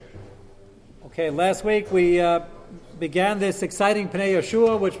Okay, last week we began this exciting Pnei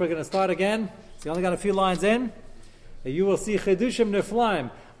Yeshua, which we're going to start again. So you only got a few lines in. You will see Chidushim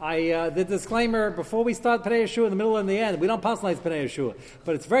Niflaim. The disclaimer before we start Pnei Yeshua in the middle and the end, we don't personalize Pnei Yeshua,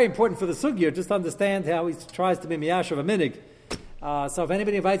 but it's very important for the sugya just to understand how he tries to be miyash of a minig. So if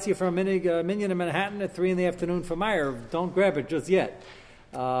anybody invites you for a minyan in Manhattan at 3 p.m. for Meyer, don't grab it just yet.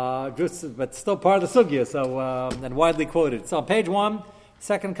 But still part of the sugya, so and widely quoted. So page 1,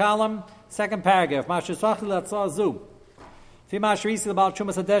 second column, second paragraph. The first shayla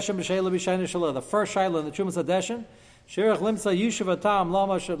in the Chumas Hadeshin. Shirach limsa yishuv atam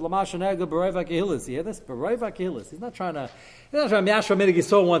lamashanega b'roiva kehilis. You hear this? B'roiva kehilis. He's not trying to miyashva minig he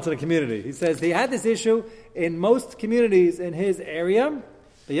saw once in a community. He says he had this issue in most communities in his area.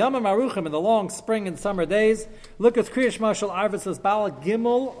 The Yamam Aruchim in the long spring and summer days. Look at Kriyash Mashal Arvis Bala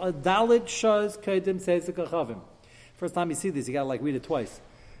Gimel Dalit Shaz Kedim Seizikachavim. First time you see this, you got to read it twice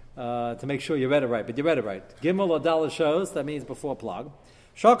to make sure you read it right. But you read it right. Gimel Dalit Shaz, that means before plag.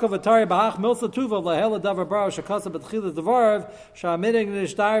 Shaka Vatari Bahach Milsa Tuva Lahela Davar Bar Shakasa Betchila Davarv Shamidig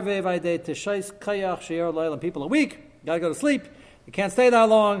Nishdarve Vaide Tishais Kayach Sheer Loyal, and people are weak. You got to go to sleep. You can't stay that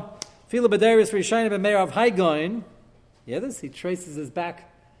long. Fila Badarius Rishayim Ben Meir of Haigoin. Yeah, this he traces his back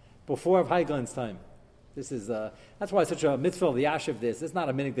before of Haigon's time. This is that's why such a mitzvah of the Yashiv. This is not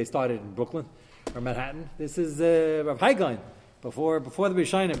a minig they started in Brooklyn or Manhattan. This is Rav Haigon before the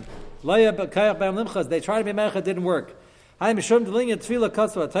Rishonim. Laya Kayach Bam Limchas. They tried to be Mecha, didn't work. Hi Mishum Delinya Tefila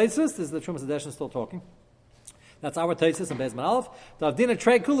Katzva Taisus. This is the Chumas Hadeshin still talking. That's our Taisus and Bezman Aleph. The Avdina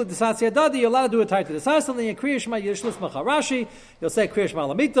Trey Kula Desatsi Adadi. You're allowed to do a Taita Desatsi. Then you Kriyash Ma Yishlis Macharashi. You'll say Kriyash Ma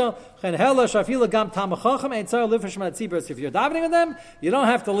Lamita. Chen Hela Shafila Gam Tamachacham. Ain't Tzar Lifish Ma Tzibras. If you're davening with them, you don't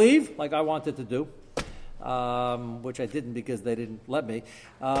have to leave like I wanted to do. Which I didn't because they didn't let me.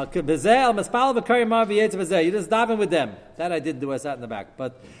 You just daven with them. That I didn't do. I sat in the back.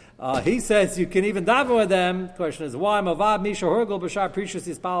 But he says you can even daven with them. The question is why?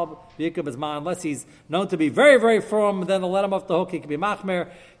 Unless he's known to be very, very firm, then they'll let him off the hook. He can be machmer.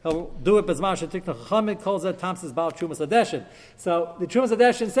 He'll do it. Calls it Thompson's Baal Chumas Hadeshin. So the Chumas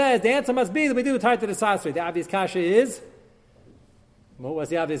Hadeshin says the answer must be that we do it tied to the Sasri. The obvious kasha is, what was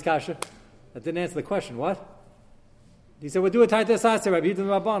the obvious kasha? That didn't answer the question. What? He said, we'll do a tight to the Sasri, Rabbi Yudin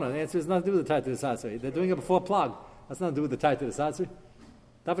Rabbana. The answer is nothing to do with the tight to the Sasri. They're doing it before plag. That's nothing to do with the tight to the Sasri.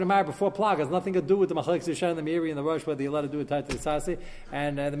 Davening Meir before plag has nothing to do with the Machalek Zishan and the Miri and the Rosh, whether you're allowed to do a tight to the Sasri.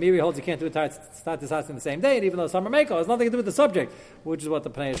 And the Miri holds you can't do a tight to the Sasri in the same day, and even though Summer Mako has nothing to do with the subject, which is what the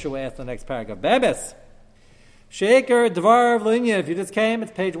Pnei Yeshua asked in the next paragraph. Bebes. Sheikher Dvar Linya. If you just came,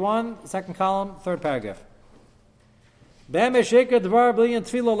 it's page 1, second column, third paragraph. He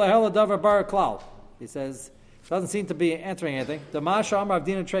says, doesn't seem to be answering anything. Nobody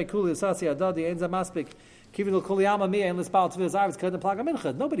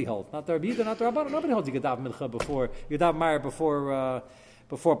holds. Not the Rabbi Yehuda, not the Rabbanah. Nobody holds you can daven mincha before you daven Meir before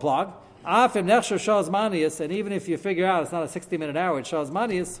plag. And even if you figure out it's not a 60-minute hour, it's Shaz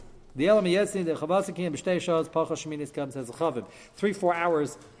Manias. The Elam Yetzin, the Chavasikim, B'shtei Shaz, Pacha Sheminis comes as a Chavim. 3-4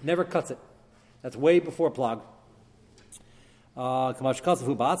 hours never cuts it. That's way before plag. So we don't have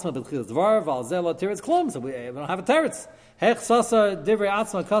a teretz.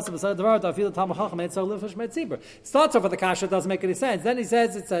 Starts off with the kasha, doesn't make any sense. Then he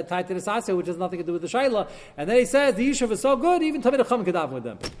says it's a tight to the sasya, which has nothing to do with the shayla. And then he says the yishuv is so good, even Tamid Chacham could daven with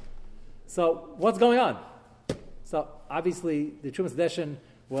them. So what's going on? So obviously the Chumas Hadeshin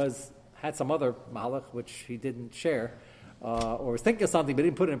had some other malach which he didn't share, or was thinking of something but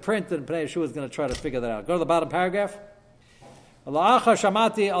didn't put it in print. And Pnei Yeshua is going to try to figure that out. Go to the bottom paragraph.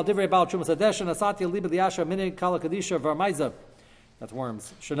 Shamati al divrei Baal Chumas Hadeshin asati liba liyasha minig kala kadisha varmaiza. That's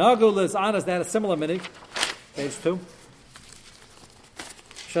worms. Shanagu liz anas. They had a similar minig. Page 2.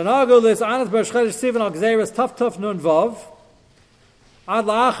 Shanagu liz anas b'shchedish sivan al gzeiras tuf nun vav. Ad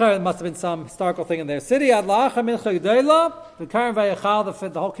la'achar. It must have been some historical thing in their city. Ad la'achar mincha g'dayla. The Karen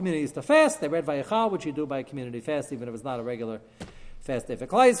Vayechal. The whole community used to fast. They read Vayechal, which you do by a community fast, even if it's not a regular fast day for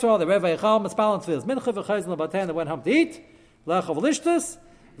Klal Yisrael. They read Vayechal. Mispal and tefillas mincha v'chayzin l'batan. They went home to eat. And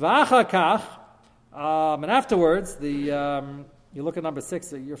afterwards, you look at number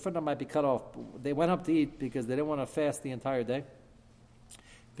 6, your footnote might be cut off. They went up to eat because they didn't want to fast the entire day.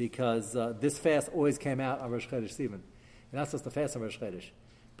 Because this fast always came out on Rosh Chodesh Sivan. You're not supposed to fast on Rosh Chodesh.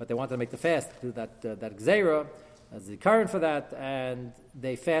 But they wanted to make the fast, do that Gzeira, as the current for that, and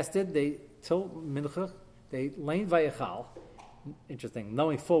they fasted, till Mincha, they lain Vayechal. Interesting,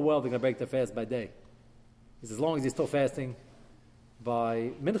 knowing full well they're going to break their fast by day. Because as long as you're still fasting by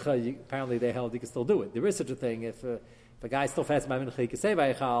mincha, apparently they held you can still do it. There is such a thing. If a guy still fasts by mincha, he can say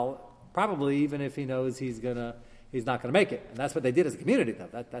vayechal, probably even if he knows he's going to he's not going to make it. And that's what they did as a community,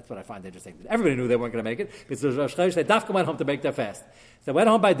 though. That's what I find interesting. Everybody knew they weren't going to make it, because Rosh Chodesh, they dafka went home to break their fast. So they went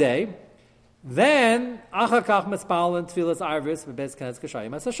home by day. Then, achakach mitzpal and tefillas arvis bebez kenes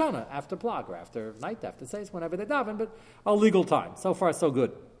kashayim as Hashanah, after plag, or after night, after seis, whenever they daven, but a legal time. So far, so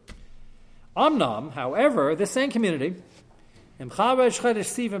good. Amnam, however, this same community, imchavesh chodesh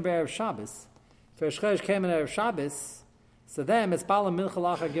sivan be'erev Shabbos, for chodesh came in erev Shabbos, so then mitzpal and mincha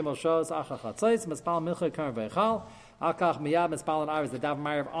lacha gimel shos achach hatzos, mitzpal mincha karen veichal, akach miyad mitzpal and arvis the daven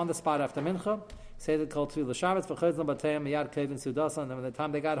ma'ariv on the spot after mincha. Say the call to the Shabbos for Chazon Batayim Miyad Kevin Sudasan. And by the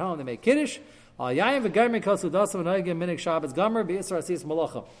time they got home, they made Kiddush. Al Yayim v'Gayim Kol Sudasan v'Noigim Minik Shabbos Gomer B'Yisra Asis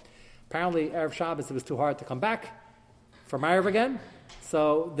Malacha. Apparently, erev Shabbos it was too hard to come back for Ma'ariv again,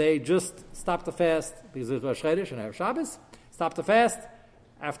 so they just stopped the fast because it was Rosh Chodesh and erev Shabbos. Stopped the fast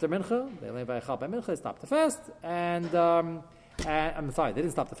after Mincha. They lay by Mincha. They stopped the fast, and I'm sorry, they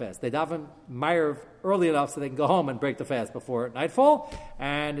didn't stop the fast. They davened Ma'ariv early enough so they can go home and break the fast before nightfall.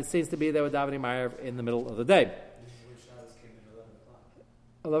 And it seems to be they were davening Ma'ariv in the middle of the day.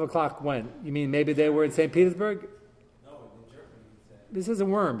 11 o'clock when? You mean maybe they were in St. Petersburg? No, in Germany. This isn't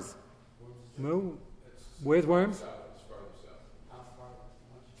Worms. No. Where's Worms?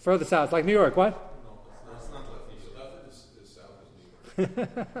 Further south, like New York, what? No, it's not like New York. As south as New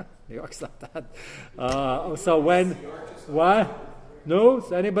York. New York's not that. So when? What? No?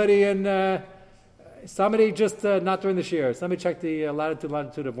 Is anybody in... somebody just not during this year. Somebody check the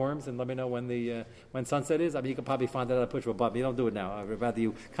longitude of Worms and let me know when sunset is. I mean, you can probably find that out. Push of a button. You don't do it now. I'd rather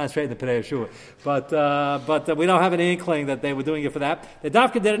you concentrate in the Pnei Yeshua. But we don't have an inkling that they were doing it for that. The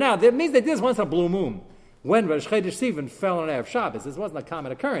Dafka did it now. That means they did this once on a blue moon. When Rosh Chodesh Sivan fell on erev Shabbos. This wasn't a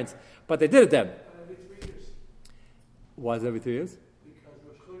common occurrence, but they did it then. Every 3 years. Why is it every 3 years? Because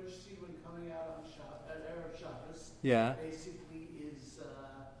Rosh Chodesh Sivan coming out on erev Shabbos. Yeah. Basically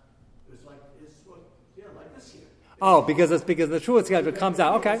like this year. Oh, because the true schedule comes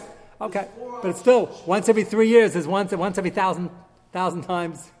out. Okay. But it's still once every 3 years is once every thousand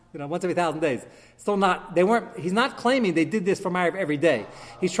times. Once every 1,000 days. Still not. He's not claiming they did this for Ma'ariv every day.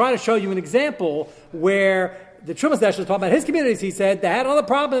 He's trying to show you an example where the Trumas Dash was talking about his communities. He said they had another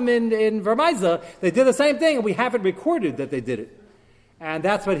problem in Vermeiza. They did the same thing, and we haven't recorded that they did it. And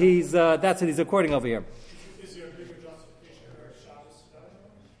that's what he's recording over here. Is there a bigger justification for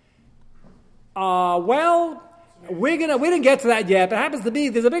Shabbos? Well, we didn't get to that yet, but it happens to be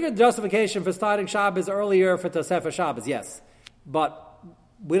there's a bigger justification for starting Shabbos earlier for Tosefah Shabbos, yes. But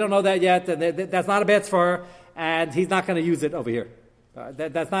we don't know that yet, and that's not a bet for, and he's not going to use it over here.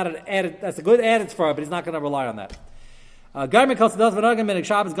 That's not an added. That's a good added for, but he's not going to rely on that. Garmin Kosados V'Nogim Minik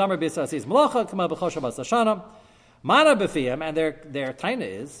Shabbos Gomer B'Yisrasis Malacha Kama B'Chol Shabbos Hashanah Mana B'Fiyam, and their taina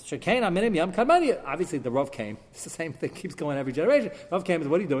is Shekain Aminim Yom Kadmani. Obviously, the Rav came. It's the same thing. Keeps going every generation. Rav came. Is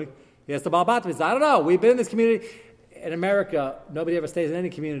what are you doing? He has the Baal Bat. He says, I don't know. We've been in this community in America. Nobody ever stays in any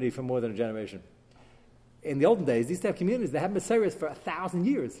community for more than a generation. In the olden days, these type of communities, they have Messiahs for 1,000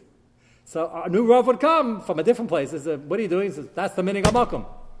 years. So a new Rav would come from a different place. He said, what are you doing? He says, that's the Minig HaMakom.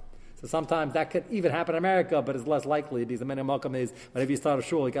 So sometimes that could even happen in America, but it's less likely because the Minig HaMakom is, whenever you start a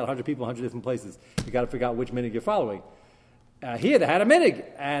shul, you got 100 people, 100 different places. You got to figure out which Minig you're following. Here they had a Minig,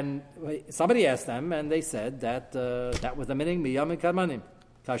 and somebody asked them, and they said that that was the Minig Miyam Kadmanim.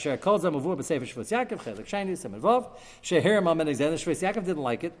 Kasher calls them Mavur B'Sefer Shvus Yaakov, Chelik Shani, Semen Shehirim Al Minig Zen. Shvus Yaakov didn't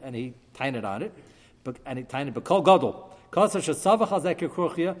like it, and he tined on it. And he tined B'Kol Gadol.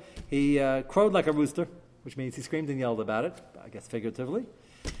 He crowed like a rooster, which means he screamed and yelled about it, I guess figuratively.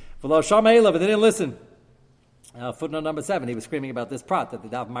 But they didn't listen. Footnote number 7, he was screaming about this prat that the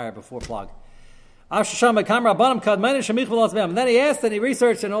Dav Meyer before plug. And then he asked and he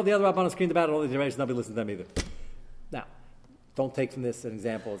researched, and all the other Rabbanim screamed about it, all the generations, nobody listened to them either. Now, don't take from this an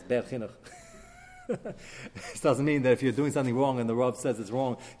example, it's bad chinuch. This doesn't mean that if you're doing something wrong and the Rav says it's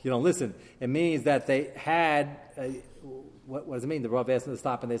wrong, you don't listen. It means that they had, what does it mean? The Rav asked them to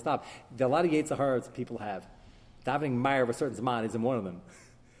stop and they stopped. There are a lot of Yetzer Haras people have. Davening Meyer of a certain Zman isn't one of them.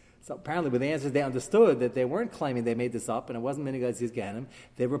 So apparently with the answers they understood that they weren't claiming they made this up and it wasn't Minig Aziz Ganim.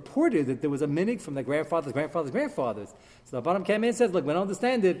 They reported that there was a Minig from the grandfathers. So the bottom came in and said, look, we don't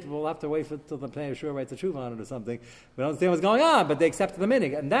understand it. We'll have to wait till the Pnei Yeshua writes a tshuva on it or something. We don't understand what's going on, but they accepted the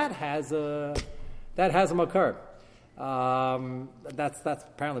Minig. And that has them occur. That's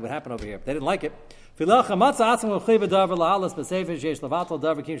apparently what happened over here. They didn't like it. But he wrote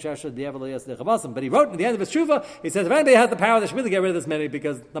in the end of his tshuva, he says, if anybody has the power, they should really get rid of this many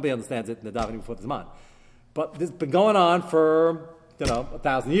because nobody understands it in the davening before the Zman. But this has been going on for,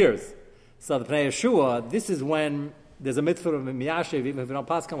 1,000 years. So the Pnei Yeshua, this is when there's a mitzvah of miyashiv, even if you don't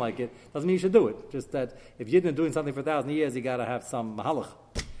paskin like it, doesn't mean you should do it. Just that if you've been doing something for 1,000 years, you got to have some mahalach.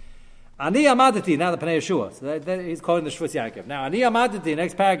 Ani amadati, now the Pnei Yeshua. So he's quoting the Shvus Yaakov. Now, Ani amadati,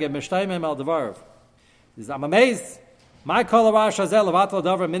 next paragraph, Mishtayim al Devarov. He says, I'm amazed. My kol harash hazel levatol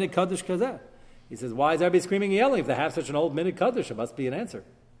davar minig kaddish kazeh. He says, why is everybody screaming and yelling? If they have such an old minig kaddish, it must be an answer.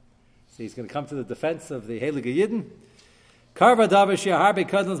 So he's going to come to the defense of the Heilige Yidden. Karva davar shiaharbe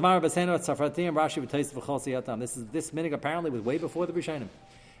kadlins mara baseno at Safratim Rashi v'teis v'chol siyatam. This minig apparently was way before the Rishonim,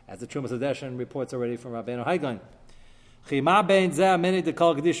 as the Trumas Hadeshin reports already from Rabbeinu Haigain. It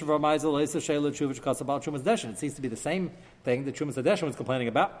seems to be the same thing that Trumas Hadeshin was complaining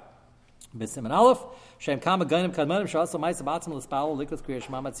about. B'siman Aleph, Shem Kama Gainim Kadmanim Shasa Ma'isa Batzim L'Spal Likas Kriya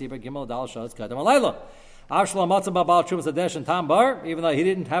Shema Matzibur Gimel Dal Shas Kadam Alayla. Avshalom Matzim Babal Trumas Hadeshin Tam Bar, even though he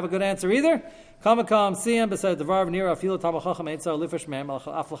didn't have a good answer either. Come see him beside the Varv Nira Afilo Tamachacham Eitzar Lifish Mem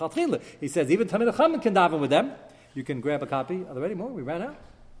Aflachatchila. He says even Tamid Chacham can daven with them. You can grab a copy. Are there any more? We ran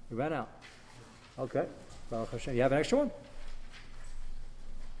out. Okay. You have an extra one?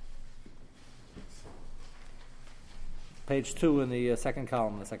 Page 2 in the second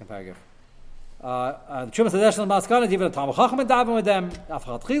column, the second paragraph. The Trumas Hadeshin Maskana, even a Talmud Chacham daven with them.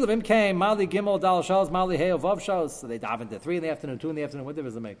 Afchat Chil of him came, Mali Gimel Dal Shals, Mali Hey Vav Shals. So they davened at 3 in the afternoon, 2 in the afternoon. What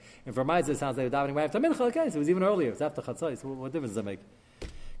difference does it make? And for Ma'izah, it sounds like they were davening right after Mincha. Okay, so it was even earlier. It was after Chatzos. What difference does it make?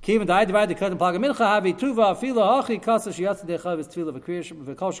 Kivin da divide the cut and plug mincha havi tuva fila achi kasa shiyatz dechav is tefillah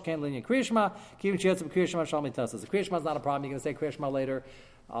v'kol shekan linyan kriyishma kivin shiyatz v'kriyishma shal mitasas. The kriyishma is not a problem. You're going to say kriyishma later,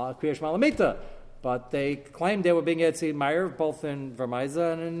 kriyishma lamita. But they claimed they were being Yetzi Meir both in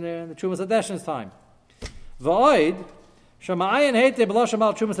Vermaiza and in the Trumas Hadeshin's time. V'oid Shama'ayin heite b'losham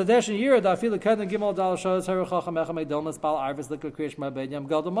al Trumas Hadeshin yira da fila cut and gimel dal shos haruchacham echamei dolmas bal arvis likra kriyishma benyam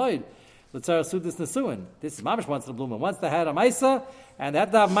galdamoid. This is mamish once in the bloom. Once they had a Maisa, and they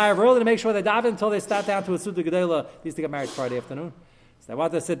had to have Meir early to make sure they daven until they sat down to a Suda Gedela. They used to get married Friday afternoon. So they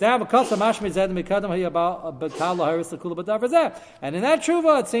wanted to sit down, and in that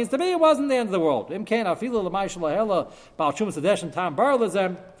tshuva, it seems to me, it wasn't the end of the world. You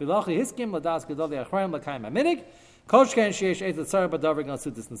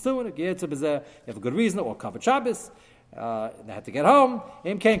have a good reason, or covered Shabbos. They had to get home.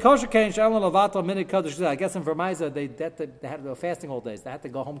 I guess in Vermaiza they had to go fasting all days. They had to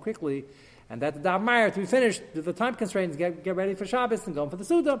go home quickly, and that the daven Meir to be finished. The time constraints get ready for Shabbos and go for the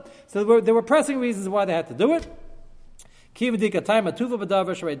Suda. So there were pressing reasons why they had to do it.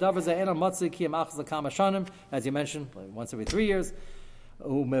 As you mentioned, once every 3 years.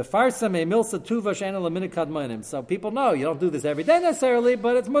 So people know you don't do this every day necessarily,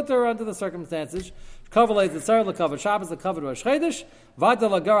 but it's mutter under the circumstances. Cover the cover Shabbos, the cover Rosh Chodesh. Vada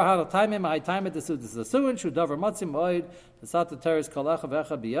lagar had a time in my time at the suin should davar matzim oid the sat teres kalacha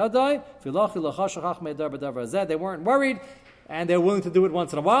vecha biyadai filachi lachashach meidar b'davar zed. They weren't worried, and they're willing to do it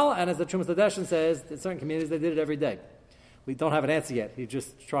once in a while. And as the Trumas Hadeshin says, in certain communities they did it every day. We don't have an answer yet. He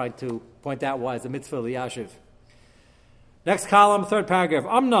just tried to point out why it's a mitzvah liyashiv. Next column, third paragraph.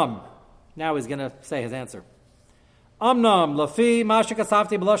 Amnam. Now he's going to say his answer. Amnam lafi mashik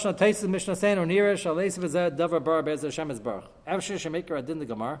asafti b'lashon teisus mishnah sein or nirish aleis v'zed davar bar be'ez Hashem ezbarach. Evshir shemikar adin the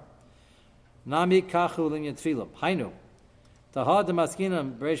gemar. Nami kachu linyan tfilim. Hainu. Tahad the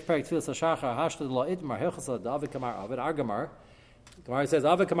maskinam b'reish perik tfilis hashachar hashtad lo itmar hilchasa david kamar avid our gemar. Gemara says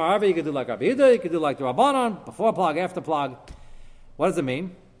avid kamar avid. You could do like Rabbi Yehuda. You could do like the Rabbanon. Before plug, after plug. What does it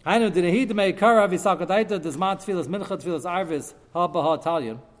mean? Hainu dinahid meikara v'sakadaita dizman tfilis mincha tfilis arvis ha b'ha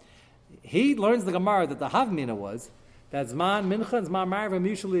talyon. He learns the Gemara that the Havmina was that Zman Mincha and Zman Ma'ariv are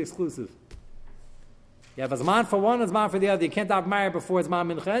mutually exclusive. You have a Zman for one and Zman for the other. You can't have Ma'ariv before Zman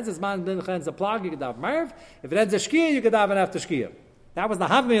Mincha ends. Zman Mincha ends a plug, you can have Ma'ariv. If it ends a Shkia, you can have it after Shkia. That was the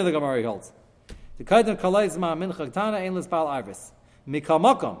Havmina the Gemara holds. The Kaidim Kalei Zman Mincha Ktana Einlis Bal Arvis. Mikal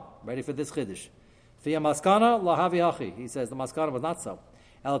Makom. Ready for this Chiddush. Fia Maskana Lahavi Hachi. He says the Maskana was not so.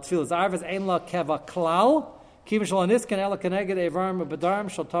 El Tfilas Arvis Ein La Keva Klal. Kivin Shal Aniskan Ela Keneged Evarim Bedarm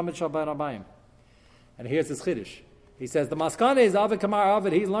Shal Tamid Shal Ben Abayim. And here's his Chiddush. He says the Maskana is Avid Kamar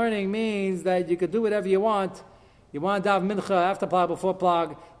Avid. He's learning means that you could do whatever you want. You want to have Mincha after Plag, before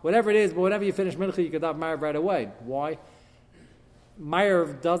Plag, whatever it is, but whenever you finish Mincha, you could have Ma'ariv right away. Why?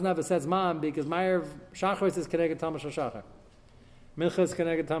 Ma'ariv doesn't have a set man because Ma'ariv Shachar is Keneged Tamid Shal Shachar. Mincha is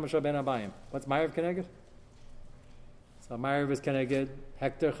Keneged Tamid Shal Ben Abayim. What's Ma'ariv Keneged? So Ma'ariv is Keneged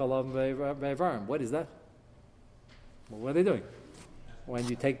Hekter Chalav Ve'Varim. What is that? Well, what are they doing? When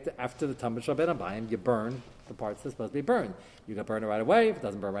you take after the Tamid Shal Ben Abayim, you burn the parts that are supposed to be burned. You can burn it right away. If it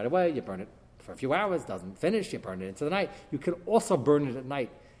doesn't burn right away, you burn it for a few hours. Doesn't finish, you burn it into the night. You can also burn it at night.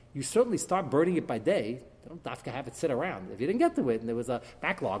 You certainly start burning it by day. Don't have to have it sit around. If you didn't get to it and there was a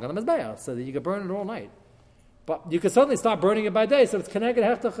backlog on the Mizbeah, so that you could burn it all night. But you can certainly start burning it by day, so it's connected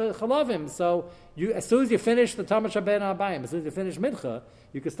hefta chalavim. So as soon as you finish the Talmud Shabbat Abayim, as soon as you finish Mincha,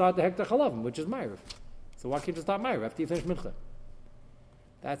 you can start the hektar chalavim, which is Ma'ariv. So why can't you start Ma'ariv after you finish Mincha?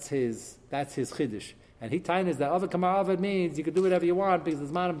 That's his chiddush. And he tightens that other kamar avad means you can do whatever you want because the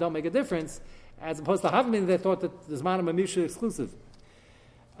zmanim don't make a difference, as opposed to havim, they thought that the zmanim are mutually exclusive.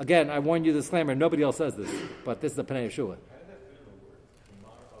 Again, I warn you the disclaimer, nobody else says this, but this is the Pnei Yeshua.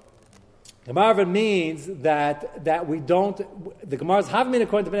 Kamar avad means that we don't, the Gemara's havim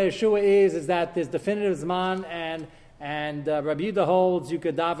according to Pnei Yeshua is that there's definitive zman, and Rabbi Yehuda holds you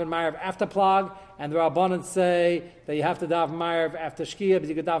could daven Ma'ariv after Plag, and the Rabbanan say that you have to daven Ma'ariv after Shkia, but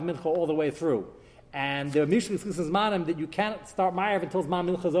you could daven Mincha all the way through. And there are mutually exclusive zmanim that you can't start Ma'ariv until Zman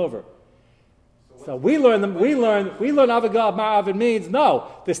Mincha is over. So we learn Avigad Ma'ariv means no.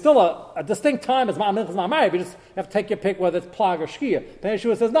 There's still a distinct time as Zman Mincha is not Ma'ariv. You just have to take your pick whether it's Plag or Shkia. Pnei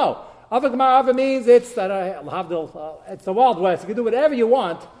Yeshua says no. Avigad Ma'ariv means it's that it's the Wild West. You can do whatever you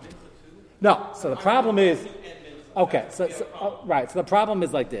want. No. So the problem is. Okay, so the problem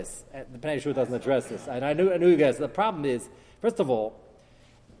is like this. The Pnei Yeshua doesn't address this, and I knew you guys. The problem is, first of all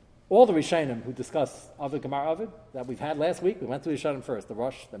the Rishonim who discuss Avid Gemar Avid that we've had last week, we went through the Rishonim first. The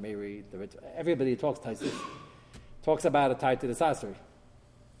Rosh, the Meiri, everybody who talks about a Taita Desasri.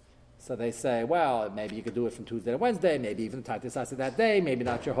 So they say, well, maybe you could do it from Tuesday to Wednesday, maybe even Taita Desasri that day, maybe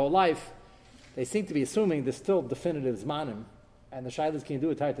not your whole life. They seem to be assuming there's still definitive Zmanim, and the Shailas can do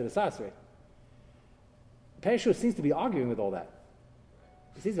a Taita Desasri. Pnei Yeshua seems to be arguing with all that.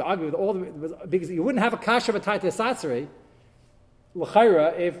 He seems to be arguing with because you wouldn't have a kasha of a Taita Desasri,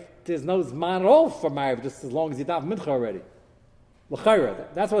 l'chayra, if there's no zman at all for Ma'ariv, just as long as you daven mincha already. L'chayra,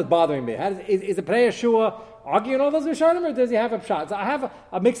 that's what's bothering me. Is the Pnei Yeshua arguing all those Rishonim, or does he have a pshat? So I have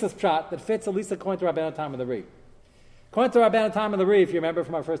a mixed pshat that fits at least according to Rabbeinu Tam and the Ri. According to Rabbeinu Tam and the Ri, if you remember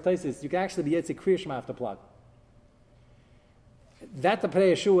from our first thesis, you can actually be Yetzik Kriya Shema after Plag. That the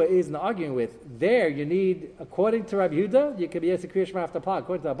Pnei Yeshua isn't arguing with. There, you need, according to Rabbi Yehuda, you can be Yetzik Kriya Shema after Plag.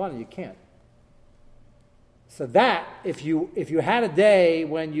 According to Rabbanan, you can't. So that, if you had a day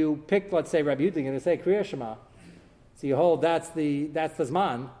when you picked, let's say, Rabbi Yehuda, you're going to say Kriya Shema, so you hold that's the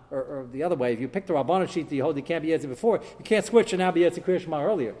Zman, or the other way, if you picked the Rabbanan sheet that you hold, you can't be Yetzik before, you can't switch and now be Yetzik Kriya Shema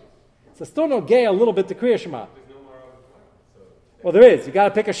earlier. So still no gay a little bit to Kriya Shema. Well, there is. You got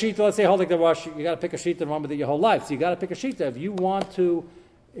to pick a sheet. Let's say holding the Rosh. You got to pick a sheet and run with it your whole life. So you got to pick a sheet. If you want to,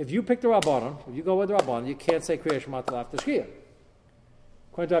 if you pick the Rabbanon, if you go with the Rabbanon, you can't say Kriya Shema till after Shkia.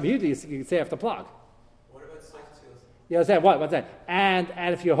 According to Rabbi Yehuda, you can say after Plag. What about Slichas? You understand what? What's that? And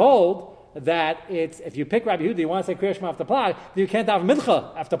if you hold that it's if you pick Rabbi Yehuda, you want to say Kriya Shema after Plag, then you can't have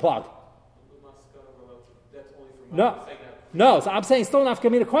Mincha after Plag. No. So I'm saying still an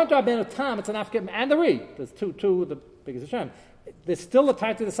Afkamina. According to Rabbeinu Tam, it's an Afkamina and the Ri. There's two of the biggest Hashem. There's still a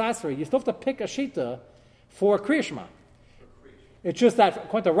Taita Desasri. You still have to pick a Shita for Kriya Shema. It's just that,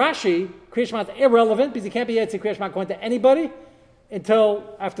 according to Rashi, Kriya Shema is irrelevant because you can't be Yetzik Kriya Shema according to anybody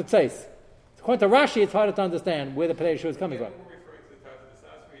until after Tzeis. According to Rashi, it's harder to understand where the Pnei Yeshua is coming from.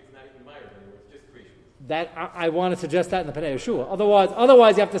 That I want to suggest that in the Pnei Yeshua.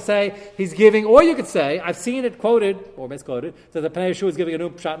 Otherwise, you have to say he's giving, or you could say I've seen it quoted or misquoted that the Pnei Yeshua is giving a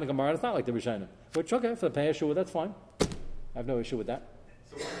new pshat in the Gemara. And it's not like the Rishonim. Which okay for the Pnei Yeshua, that's fine. I have no issue with that.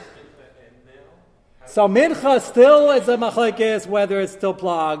 So mincha still is a machlekes whether it's still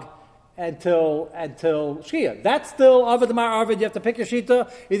plag until shkia. That's still Avad Mar Arvid. You have to pick your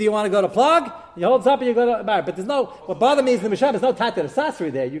shita. Either you want to go to plag, you hold up, or you go to Mar. But there's no. What bothers me is the Mishab. There's no Taita Desasri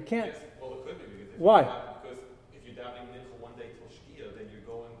there. You can't. Yes, well, it could be because why? Because if you're doubting mincha one day till shkia, then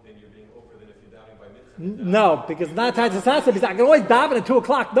you're being over than if you're doubting by mincha. No, because it's not Taita Desasri. Because I can always daven at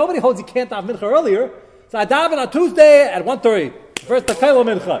 2:00. Nobody holds you can't daven mincha earlier. So I daven on Tuesday at 1:30. First the Kailo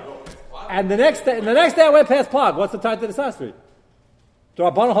Mincha. And the next day I went past Plag. What's the time to the Sastri? The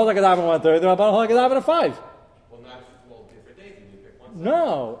Rabbanan hold like a daven at 1:30. The Rabbanan hold like a daven at 5. Well, different days. You pick one.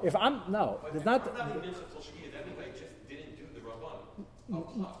 No, there's not.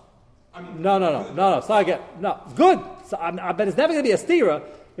 No. So I get good. So but it's never going to be a stira.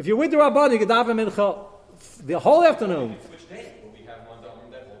 If you're with the Rabbanan, you can daven mincha the whole afternoon. Which day? Will we have one daven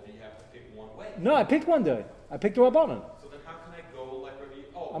that will you have to pick one way? No, I picked one day. I picked the Rabbanan. So then how can I go like Rabbi?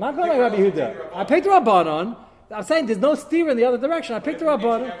 Oh, I'm not going like Rabbi Yehuda. I picked the Rabbanan. I'm saying there's no steer in the other direction. I picked the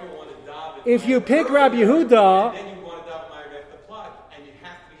Rabbanan. If you pick Rabbi Yehuda, then you want to daven after Plag, and you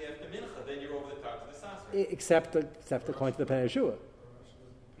have to be after mincha. Then you're over the top of the sasra. except according to the Pnei Yeshua.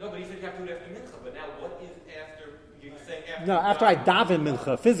 No, but he said you have to do it after mincha. But now, what is after? You're saying after? No, after I daven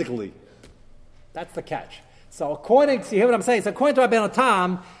mincha physically. That's the catch. So you hear what I'm saying? So according to Rabbeinu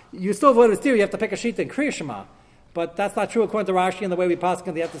Tam, you still avoid a steer. You have to pick a sheet in Kriya Shema. But that's not true according to Rashi and the way we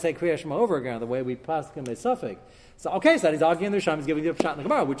paskin. They have to say Kriya Shema over again. The way we paskin is suffix. So so he's arguing the Rishon. He's giving you a shot in the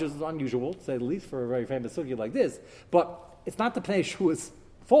Gemara, which is unusual, to say the least for a very famous sugi like this. But it's not the Pnei Yeshua's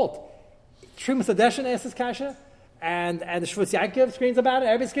fault. Shrimas Adeshin asks this kasha, and the Shvus Yaakov screams about it.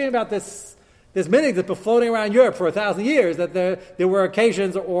 Everybody's screaming about this minhag that's been floating around Europe for 1,000 years. That there were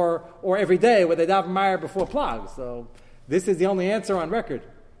occasions or every day where they daven Meir before plag. So this is the only answer on record.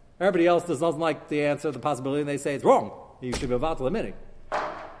 Everybody else doesn't like the answer, the possibility, and they say it's wrong. You should be about the minhag.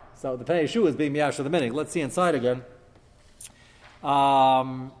 So the Pnei Yeshua is being miyash of the minhag. Let's see inside again.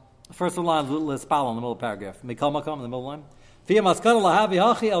 First line, Lispal in the middle of the paragraph. Mikal Makam in the middle line. Via maskana lahavi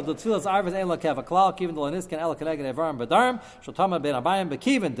hachi el detfilas arvas ein lakev aklal kiven delaniskan el keneged evarim bedarm shotama ben abayim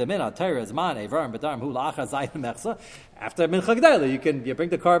bekiven demina teres man evarim bedarm hu laacha zayin mechsa. After mincha gedela, you bring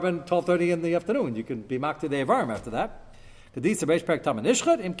the carbon 12:30 in the afternoon. You can be makti the evarim after that. Kedisa Reish Perek Taman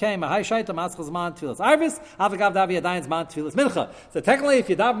Nishchut Im Keim Ahai Shaita Maschas Man Tfilas Arvis Avagav Davi Adayin Man Tfilas Mincha. So technically, if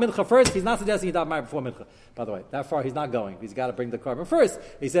you daven Mincha first, he's not suggesting you daven Meir before Mincha. By the way, that far he's not going. He's got to bring the carbon first.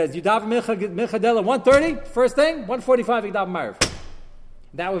 He says you daven Mincha Dela 1:30 first thing, 1:45 you daven Meir.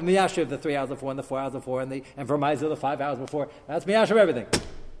 That was Miyashiv the 3 hours before and the 4 hours before and Vermeiser the 5 hours before. That's Miyashiv everything,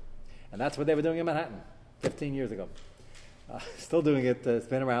 and that's what they were doing in Manhattan 15 years ago. Still doing it. It's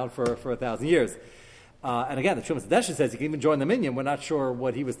been around for 1,000 years. And again, the Shumas Adeshin says you can even join the minyan. We're not sure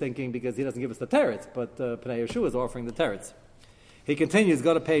what he was thinking because he doesn't give us the teretz, but Pnei Yeshua is offering the teretz. He continues,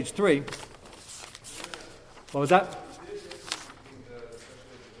 go to page 3. What was that?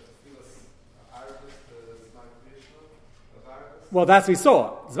 Well, that's what we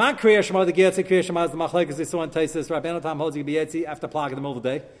saw. Zman Kriya Shema, the Giyatzi Kriya Shema is the machlekes we saw in Taisus. Rabbeinu Tam holds you Giyatzi after plag in the middle of the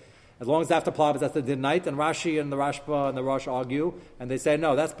day. As long as after plag is at the night, and Rashi and the Rashba and the Rosh argue, and they say,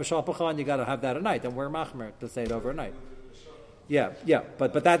 no, that's B'shal Pachon, you got to have that at night, and we're machmer to say it overnight. Yeah,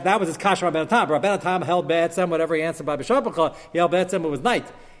 but that was his kasha Rabbeinu Tam. Rabbeinu Tam held Be'etzem, whatever he answered by B'shal Pachon, he held Be'etzem, it was night.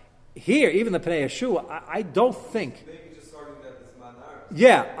 Here, even the Pnei Yeshua, I don't think...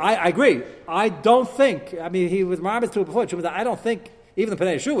 Yeah, I agree. I don't think, I mean, he was Marbis to it before, I don't think, even the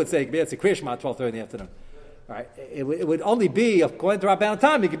Pnei Yeshua would say, Be'etzem Kriya Shema at 12:30 in the afternoon. Right. It would only be, according to Rabbeinu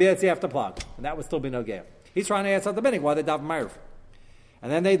Tam, he could be at the after plag, and that would still be no game. He's trying to answer the meaning why they daven Meir, and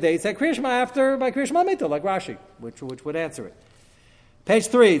then they say Kriya Shema after by Kriya Shema Mito, like Rashi, which would answer it. Page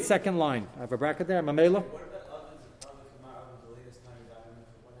 3, second line. I have a bracket there. Mamela.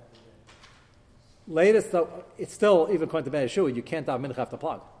 Latest, though, it's still even according to Ben Yeshua, you can't daven mincha after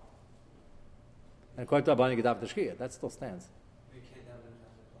plag, and according to Rabbeinu, you daven the shkia. That still stands.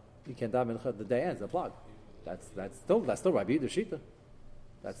 You can't daven mincha the day ends the plag. That's still Rabbi Yehuda Shita.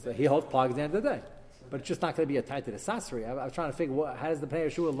 He holds plag at the end of the day, but it's just not going to be a tight to the sasri. I was trying to figure how does the Pnei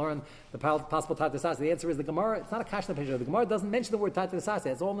Yeshua learn the possible tight to the sasri. The answer is the Gemara. It's not a kash in the Pnei Yeshua. The Gemara doesn't mention the word tight to the sasri.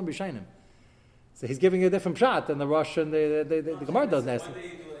 It's all in the Rishonim. So he's giving a different shot than the Rosh and the Gemara doesn't ask.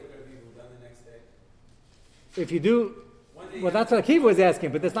 If you do, well, that's what Akiva was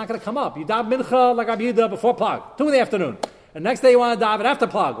asking, but it's not going to come up. You daven mincha like Rabbi Yehuda before plag, 2 in the afternoon, and next day you want to daven after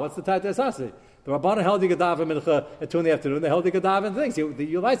plag. What's the tight to the sasri? The Rabbanan held you could daven mincha at 2 in the afternoon. They held you could daven things. You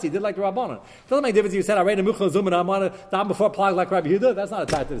did like the Rabbanan. It doesn't make a difference. You said I read a muchal zumah. I want to daven before plag like Rabbi Yehuda. That's not a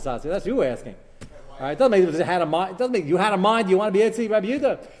tight to the sasri. That's you asking. All right. It doesn't make a difference. It doesn't make you had a mind. You want to be Etzi Rabbi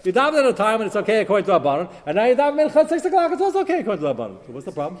Yehuda. You daven at a time when it's okay according to Rabbanan, and now you daven mincha at 6 o'clock. It's also okay according to Rabbanan. So what's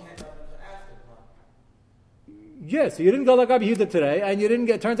the problem? Yes, so you didn't go like Rabbi Yehuda today, and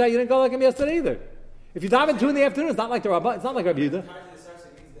turns out you didn't go like him yesterday either. If you daven 2 in the afternoon, it's not like the Rabban. It's not like Rabbi Yehuda.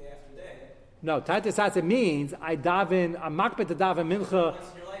 No, Tat Desatze means I'm makbet to daven mincha.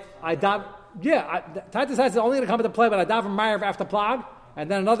 Tat Desatze is only going to come into play when I daven Meir after plag,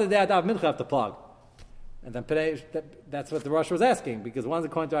 and then another day I daven mincha after plag. And then that's what the Rosh was asking, because one's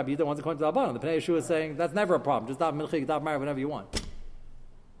according to Rabbi Yehuda, one's according to Rabban. The Pnei Yeshua is saying that's never a problem. Just daven mincha, you daven Meir whenever you want.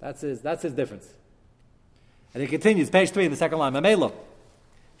 That's his difference. And he continues, page 3 in the second line. Mamela.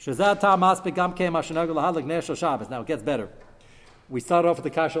 Now it gets better. We started off with the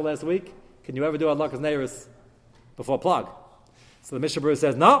kasha last week. Can you ever do Adlakas Neiris before plag? So the Mishnah Berurah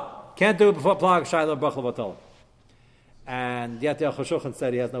says, no, can't do it before plag, Shiloh Brachel Vatol. And yet the Aruch HaShulchan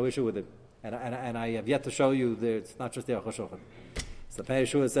said he has no issue with it. And I have yet to show you that it's not just the Aruch HaShulchan. So the Pnei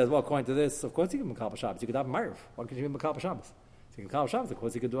Yeshua says, well, according to this, of course you can Makal Shabbos. You could have Ma'ariv. Why can't you be Makal Shabbos? So you can Makal Shabbos, of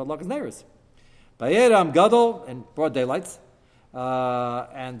course you could do Adlakas Neiris. Bayeram Gadol in broad daylights,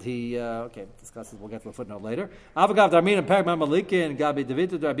 and he discusses. We'll get to the footnote later. Avagav Darmin and Perek Mamalikin Gabi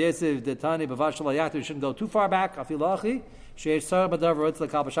David Rabbi Yosef Detani Bavashal Yachtu. You shouldn't go too far back. Afilachi Sheish Sar Badav Rotz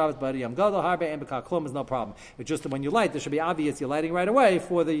LeKal B'Shabbos Bayeram Gadol Harbe and B'Kal Klum is no problem. It's just that when you light, there should be obvious you're lighting right away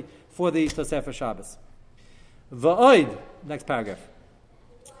for the Tosefah Shabbos. Va'oid, next paragraph.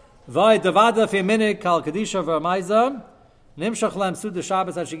 Vay Davada Feminik Kal Kadisha Vermaisa. Nimshach Lem Suda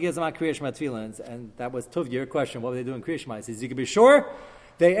Shabbos and she gives them Kriya Shema Tefillin. And that was Tuv, your question. What were they doing Kriya Shema? He says, you can be sure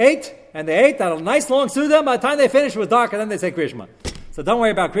they ate that a nice long Suda. By the time they finished, it was dark, and then they say Kriya Shema. So don't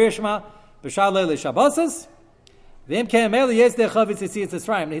worry about Kriya Shema. B'shal Leili Shabbosas.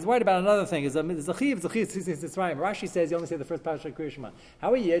 And he's worried about another thing. Rashi says you only say the first parasha of Kriya Shema.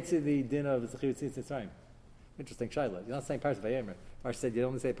 How are you yet to the din of Zachiv Tzitz Mitzrayim? Interesting shaila. You're not saying parasha Vayemer. Rashi said you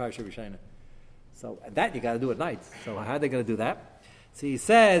only say parasha Rishayna. So that you got to do at night. So how are they going to do that? So he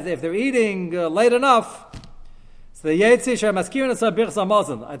says if they're eating late enough, so the Yetzi Sher Maskirin Asar Birchas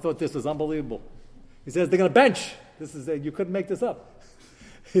Hamazon. I thought this was unbelievable. He says they're going to bench. This is you couldn't make this up.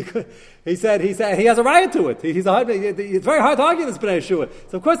 He said he has a riot to it. It's very hard to argue this B'nai Yeshua.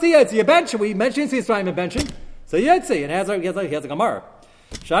 So of course the Yetzi, you bench. We mentioned Yisrael and benching. So Yetzi, and he has a Gemara.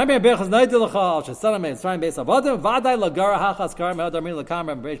 The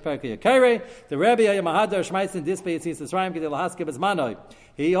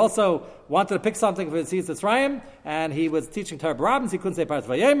He also wanted to pick something for Tzitz Mitzrayim, and he was teaching Torah Barabbas. He couldn't say Paras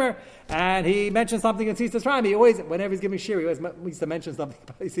Vayemer, and he mentioned something in Tzitz Mitzrayim. He always, whenever he's giving shir, he always used to mention something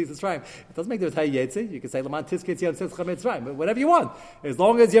about Tzitz Mitzrayim. It doesn't make the Tay Yetzi. You can say Laman Tiskei Tziyam Tzitz Mitzrayim, but whatever you want, as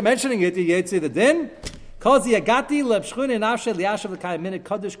long as you're mentioning it, you Yetzi the din. And I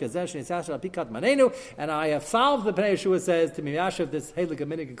have solved the Bnei Yeshua says to Miyashav this Heilig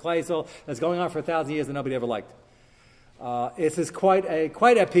Minik and Klaisel that's going on for 1,000 years and nobody ever liked. This is quite a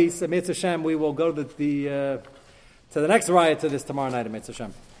piece. Mitzvah Hashem, we will go to the next riot to this tomorrow night at Mitzvah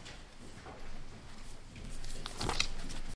Hashem.